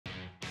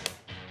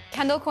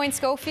Kendall Coyne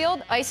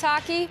Schofield, ice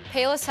hockey,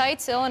 Palos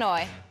Heights,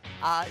 Illinois.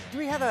 Do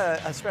we have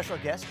a special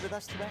guest with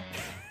us today?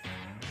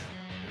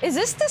 Is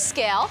this the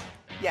scale?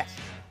 Yes.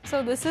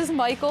 So this is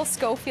Michael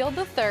Schofield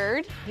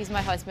III. He's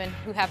my husband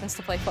who happens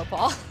to play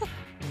football.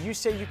 You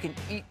say you can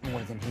eat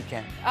more than he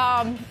can.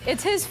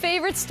 It's his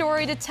favorite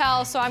story to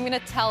tell, so I'm gonna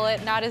tell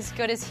it. Not as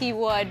good as he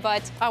would,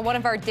 but on one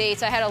of our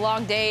dates, I had a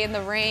long day in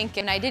the rink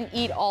and I didn't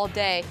eat all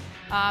day.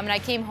 And I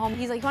came home,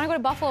 he's like, you wanna go to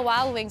Buffalo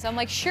Wild Wings? I'm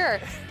like, sure.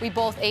 We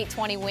both ate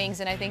 20 wings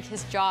and I think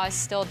his jaw is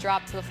still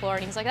dropped to the floor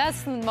and he's like,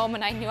 that's the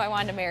moment I knew I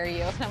wanted to marry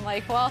you. And I'm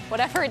like, well,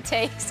 whatever it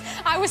takes.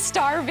 I was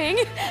starving.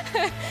 Here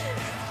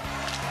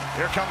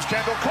comes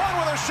Kendall Coyne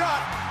with a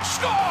shot.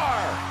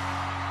 Score!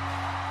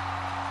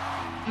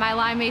 My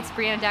line mates,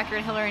 Brianna Decker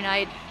and Hillary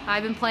Knight,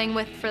 I've been playing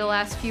with for the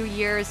last few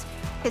years.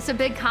 It's a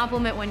big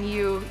compliment when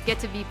you get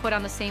to be put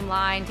on the same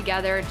line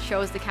together. It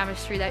shows the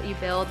chemistry that you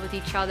build with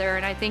each other.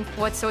 And I think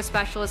what's so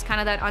special is kind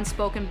of that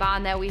unspoken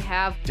bond that we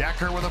have.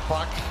 Decker with a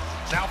puck.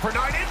 Now for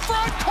Knight in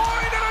front.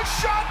 Coyne and a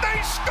shot.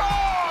 They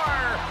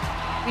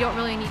score! We don't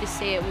really need to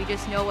say it. We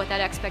just know what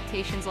that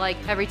expectation's like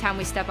every time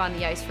we step on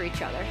the ice for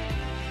each other.